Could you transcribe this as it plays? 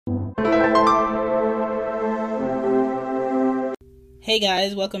Hey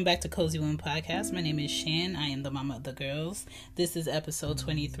guys, welcome back to Cozy Womb Podcast. My name is Shan. I am the mama of the girls. This is episode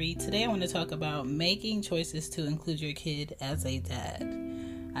 23. Today I want to talk about making choices to include your kid as a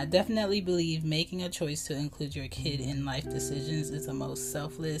dad. I definitely believe making a choice to include your kid in life decisions is the most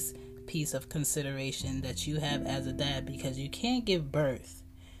selfless piece of consideration that you have as a dad, because you can't give birth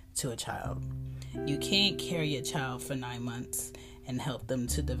to a child. You can't carry a child for 9 months and help them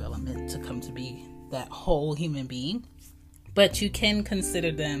to development to come to be that whole human being. But you can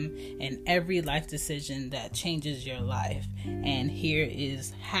consider them in every life decision that changes your life. And here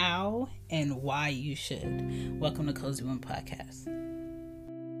is how and why you should. Welcome to Cozy Womb Podcast.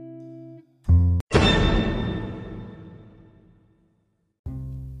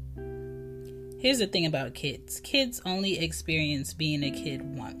 Here's the thing about kids. Kids only experience being a kid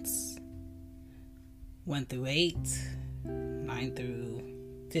once. 1 through 8, 9 through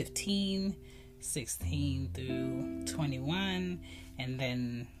 15, 16 through 21, and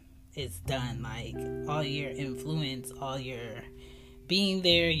then it's done. Like, all your influence, all your being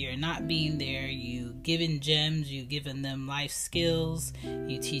there, you're not being there, you giving gems, you giving them life skills,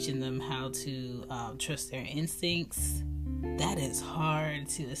 you teaching them how to trust their instincts. That is hard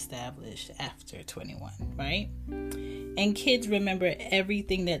to establish after 21, right? And kids remember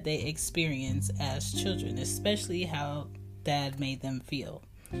everything that they experience as children, especially how dad made them feel.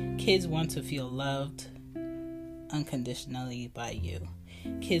 Kids want to feel loved unconditionally by you.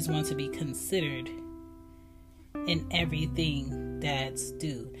 Kids want to be considered in everything dads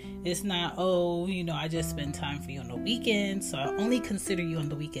do. It's not, I just spend time for you on the weekends, so I only consider you on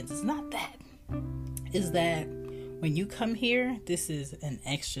the weekends. It's not that. It's that when you come here, this is an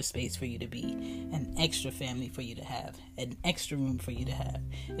extra space for you to be, an extra family for you to have, an extra room for you to have,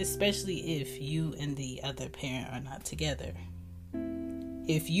 especially if you and the other parent are not together.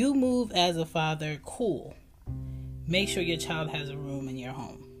 If you move as a father, cool. Make sure your child has a room in your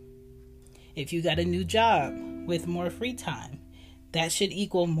home. If you got a new job with more free time, that should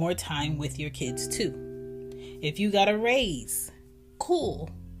equal more time with your kids too. If you got a raise, cool.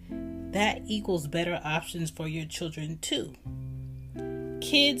 That equals better options for your children too.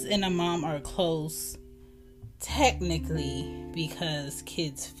 Kids and a mom are close technically because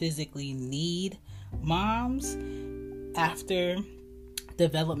kids physically need moms after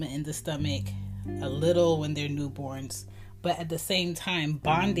development in the stomach, a little when they're newborns, but at the same time,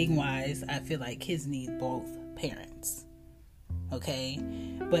 bonding wise, I feel like kids need both parents. Okay,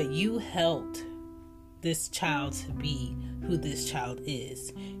 but you helped this child to be who this child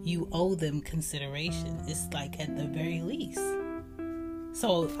is. You owe them consideration. It's like at the very least.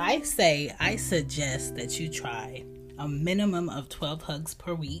 So I suggest that you try a minimum of 12 hugs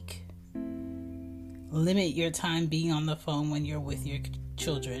per week. Limit your time being on the phone when you're with your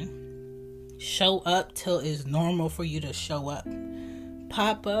children. Show up till it's normal for you to show up.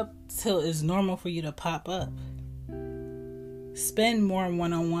 Pop up till it's normal for you to pop up. Spend more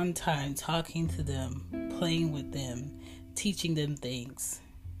one-on-one time talking to them, playing with them, teaching them things.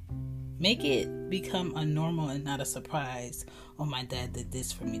 Make it become a normal and not a surprise. Oh, my dad did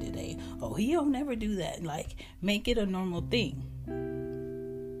this for me today. Oh, he'll never do that. Like, make it a normal thing.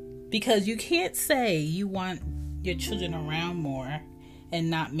 Because you can't say you want your children around more and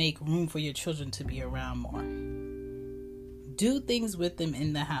not make room for your children to be around more. Do things with them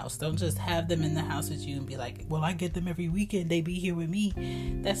in the house. Don't just have them in the house with you and be like, well, I get them every weekend. They be here with me.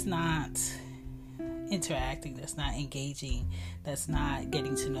 That's not interacting. That's not engaging. That's not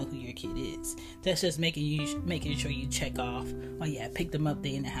getting to know who your kid is. That's just making sure you check off. Oh yeah, I picked them up.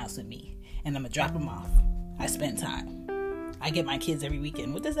 They in the house with me, and I'm gonna drop them off. I spend time. I get my kids every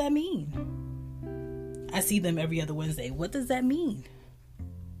weekend. What does that mean? I see them every other Wednesday. What does that mean?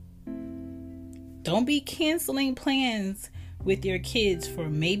 Don't be canceling plans with your kids for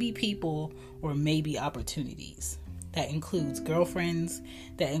maybe people or maybe opportunities. That includes girlfriends.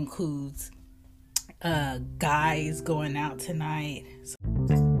 That includes guys going out tonight.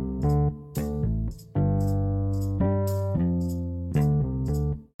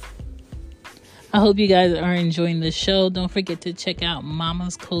 I hope you guys are enjoying the show. Don't forget to check out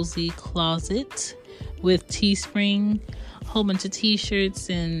Mama's Cozy Closet with Teespring. A whole bunch of t-shirts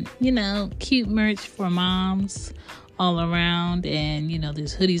and, cute merch for moms all around. And,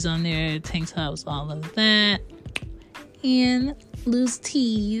 there's hoodies on there, tank tops, all of that. And loose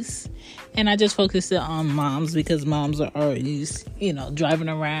tees. And I just focused it on moms because moms are always, driving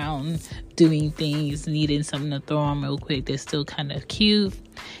around, doing things, needing something to throw on real quick. They're still kind of cute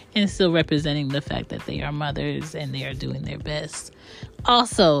and still representing the fact that they are mothers and they are doing their best.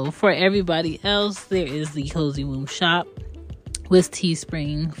 Also, for everybody else, there is the Cozy Womb Shop, with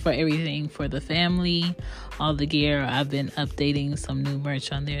Teespring for everything for the family, all the gear. I've been updating some new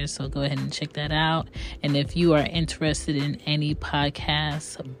merch on there, so go ahead and check that out. And if you are interested in any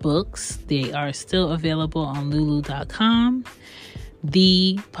podcast books, they are still available on lulu.com,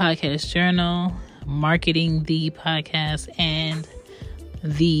 The Podcast Journal, Marketing the Podcast, and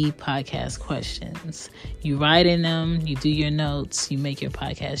The Podcast Questions. You write in them, you do your notes, you make your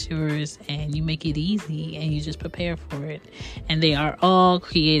podcast yours, and you make it easy, and you just prepare for it. And they are all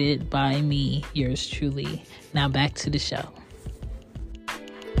created by me, yours truly. Now back to the show.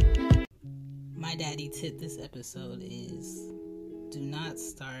 My daddy tip this episode is, do not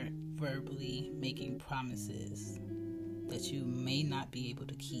start verbally making promises that you may not be able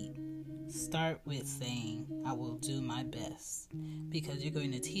to keep. Start with saying, I will do my best, because you're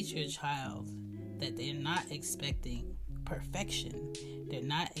going to teach your child that they're not expecting perfection. They're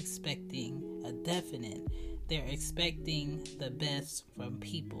not expecting a definite. They're expecting the best from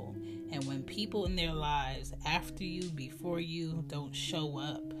people. And when people in their lives, after you, before you, don't show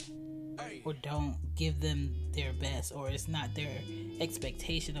up or don't give them their best, or it's not their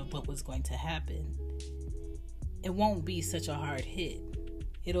expectation of what was going to happen, it won't be such a hard hit.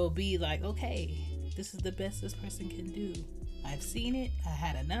 It'll be like, okay, this is the best this person can do. I've seen it. I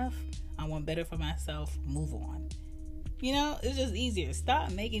had enough. I want better for myself. Move on. You know, it's just easier.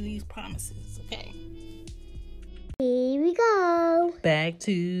 Stop making these promises, okay? Here we go. Back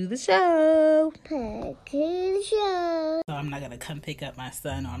to the show. So I'm not going to come pick up my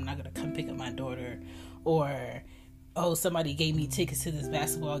son, or I'm not going to come pick up my daughter, or, oh, somebody gave me tickets to this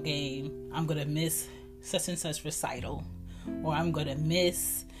basketball game. I'm going to miss such and such recital. Or I'm going to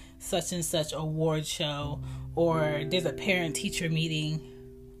miss such and such award show, or there's a parent-teacher meeting.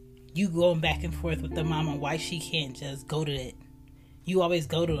 You going back and forth with the mom on why she can't just go to it. You always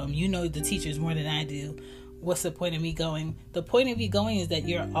go to them. You know the teachers more than I do. What's the point of me going? The point of you going is that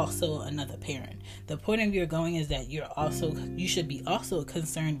you're also another parent. The point of your going is that you should be also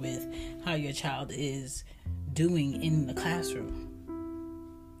concerned with how your child is doing in the classroom,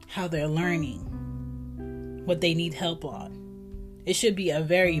 how they're learning, what they need help on. It should be a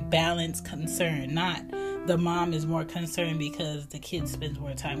very balanced concern, not the mom is more concerned because the kid spends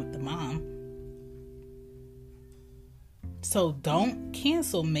more time with the mom. So don't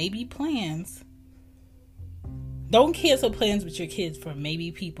cancel maybe plans. Don't cancel plans with your kids for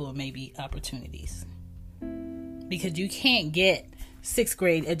maybe people or maybe opportunities. Because you can't get sixth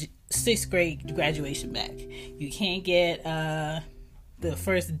grade graduation back. You can't get the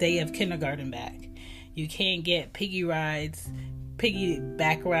first day of kindergarten back. You can't get piggyback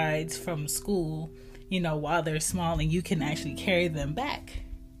rides from school, while they're small, and you can actually carry them back.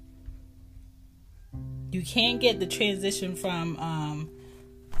 You can't get the transition from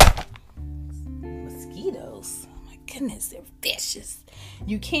mosquitoes. Oh my goodness, they're vicious.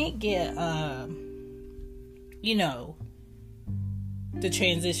 You can't get the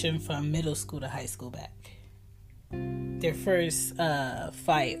transition from middle school to high school back. Their first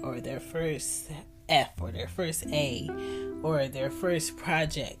fight, or their first F, or their first A, or their first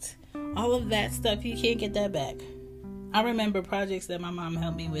project. All of that stuff, you can't get that back. I remember projects that my mom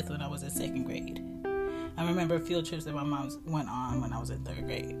helped me with when I was in second grade. I remember field trips that my mom went on when I was in third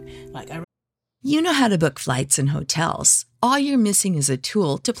grade. You know how to book flights and hotels. All you're missing is a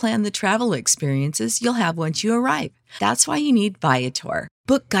tool to plan the travel experiences you'll have once you arrive. That's why you need Viator.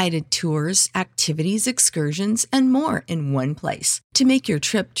 Book guided tours, activities, excursions, and more in one place to make your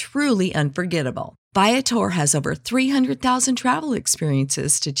trip truly unforgettable. Viator has over 300,000 travel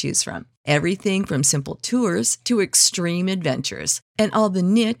experiences to choose from. Everything from simple tours to extreme adventures, and all the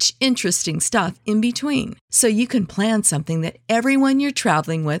niche, interesting stuff in between. So you can plan something that everyone you're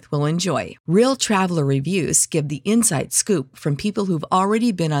traveling with will enjoy. Real traveler reviews give the inside scoop from people who've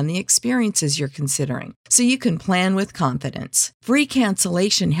already been on the experiences you're considering. So you can plan with confidence. Free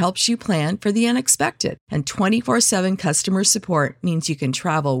cancellation helps you plan for the unexpected. And 24/7 customer support means you can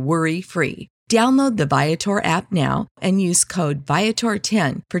travel worry-free. Download the Viator app now and use code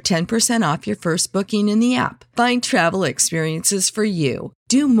Viator10 for 10% off your first booking in the app. Find travel experiences for you.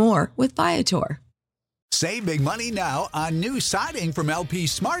 Do more with Viator. Save big money now on new siding from LP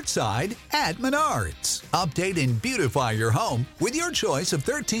SmartSide at Menards. Update and beautify your home with your choice of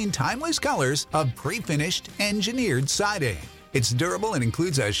 13 timeless colors of pre-finished engineered siding. It's durable and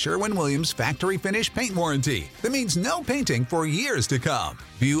includes a Sherwin-Williams factory finish paint warranty that means no painting for years to come.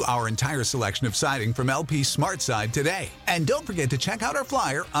 View our entire selection of siding from LP SmartSide today. And don't forget to check out our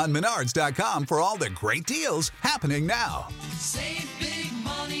flyer on Menards.com for all the great deals happening now. Save big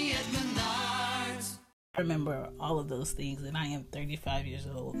money at Menards. I remember all of those things, and I am 35 years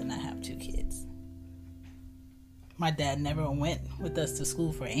old and I have 2 kids. My dad never went with us to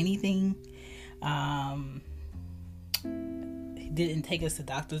school for anything. He didn't take us to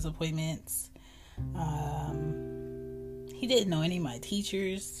doctor's appointments. He didn't know any of my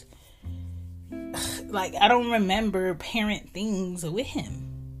teachers. Like, I don't remember parent things with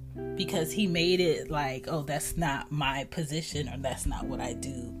him because he made it like, oh, that's not my position, or that's not what I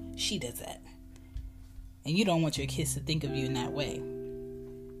do. She does that. And you don't want your kids to think of you in that way.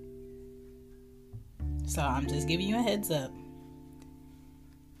 So I'm just giving you a heads up.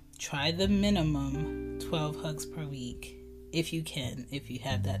 Try the minimum 12 hugs per week if you can, if you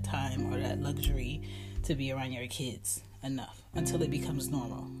have that time or that luxury to be around your kids enough until it becomes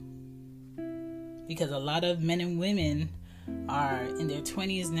normal. Because a lot of men and women are in their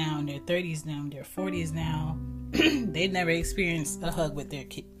 20s now, in their 30s now, in their 40s now. They've never experienced a hug with their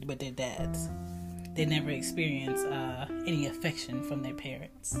dads. They never experienced any affection from their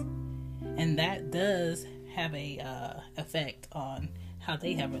parents. And that does have a effect on how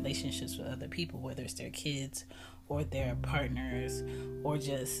they have relationships with other people, whether it's their kids or their partners, or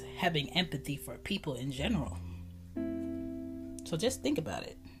just having empathy for people in general. So just think about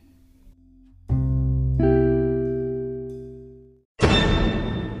it.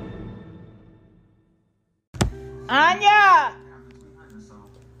 Anya!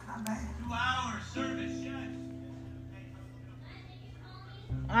 2 hours service.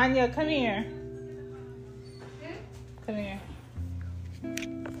 Anya, come here. Come here.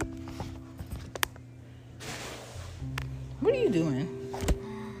 What are you doing?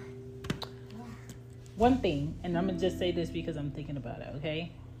 One thing, and I'm going to just say this because I'm thinking about it,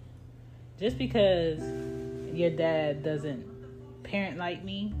 okay? Just because your dad doesn't parent like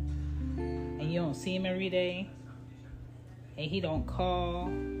me, and you don't see him every day, and he don't call,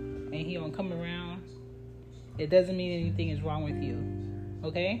 and he don't come around, it doesn't mean anything is wrong with you,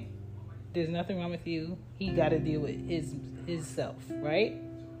 okay? There's nothing wrong with you. He got to deal with his self, right?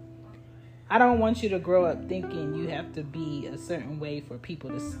 I don't want you to grow up thinking you have to be a certain way for people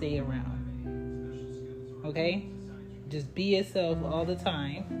to stay around. Okay? Just be yourself all the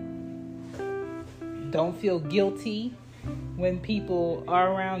time. Don't feel guilty when people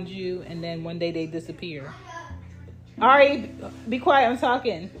are around you and then one day they disappear. Ari, be quiet, I'm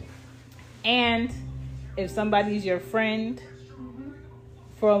talking. And if somebody's your friend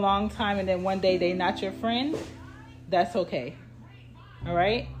for a long time and then one day they're not your friend, that's okay. All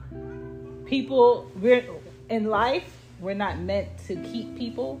right? People, we're in life, we're not meant to keep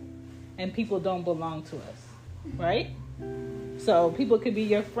people, and people don't belong to us, right? So people could be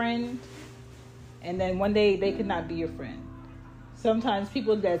your friend, and then one day they could not be your friend. Sometimes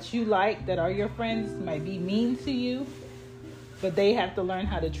people that you like, that are your friends, might be mean to you, but they have to learn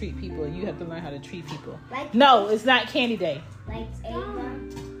how to treat people, and you have to learn how to treat people. Like, no, it's not Candy Day. Like Ava?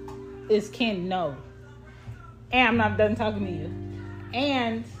 It's Candy, no. And I'm not done talking to you.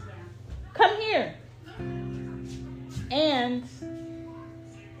 And come here. And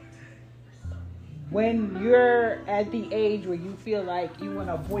when you're at the age where you feel like you want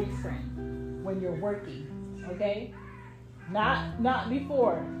a boyfriend when you're working, okay? Not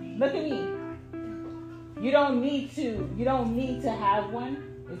before. Look at me. You don't need to have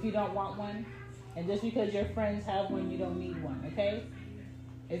one if you don't want one. And just because your friends have one, you don't need one, okay?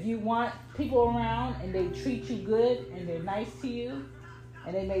 If you want people around and they treat you good and they're nice to you,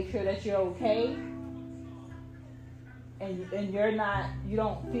 and they make sure that you're okay, and you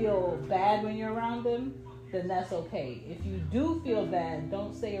don't feel bad when you're around them, then that's okay. If you do feel bad,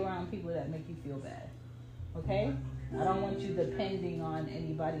 don't stay around people that make you feel bad. Okay? I don't want you depending on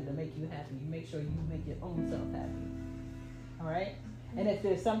anybody to make you happy. You make sure you make your own self happy. Alright? And if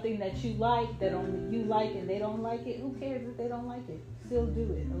there's something that you like that only you like and they don't like it, who cares if they don't like it? Still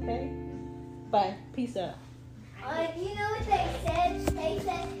do it, okay? Bye. Peace out. You know what they said? They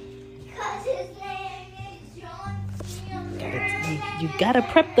said, because his name is John Cena. You gotta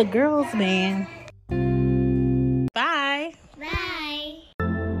prep the girls, man. Bye. Bye.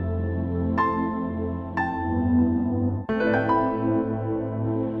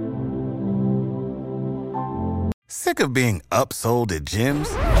 Sick of being upsold at gyms?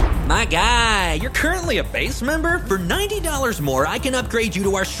 My guy, you're currently a base member? For $90 more, I can upgrade you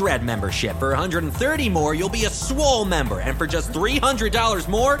to our Shred membership. For $130 more, you'll be a Swole member. And for just $300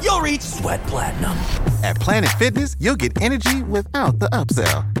 more, you'll reach Sweat Platinum. At Planet Fitness, you'll get energy without the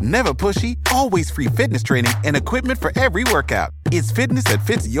upsell. Never pushy, always free fitness training and equipment for every workout. It's fitness that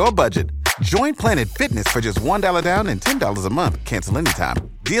fits your budget. Join Planet Fitness for just $1 down and $10 a month. Cancel anytime.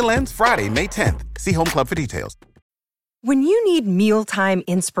 Deal ends Friday, May 10th. See Home Club for details. When you need mealtime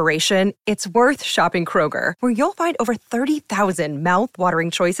inspiration, it's worth shopping Kroger, where you'll find over 30,000 mouth-watering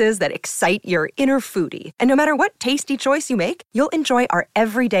choices that excite your inner foodie. And no matter what tasty choice you make, you'll enjoy our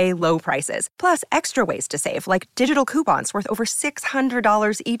everyday low prices, plus extra ways to save, like digital coupons worth over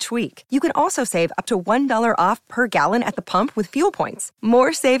 $600 each week. You can also save up to $1 off per gallon at the pump with fuel points.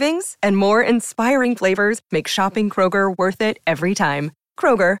 More savings and more inspiring flavors make shopping Kroger worth it every time.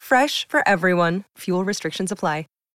 Kroger, fresh for everyone. Fuel restrictions apply.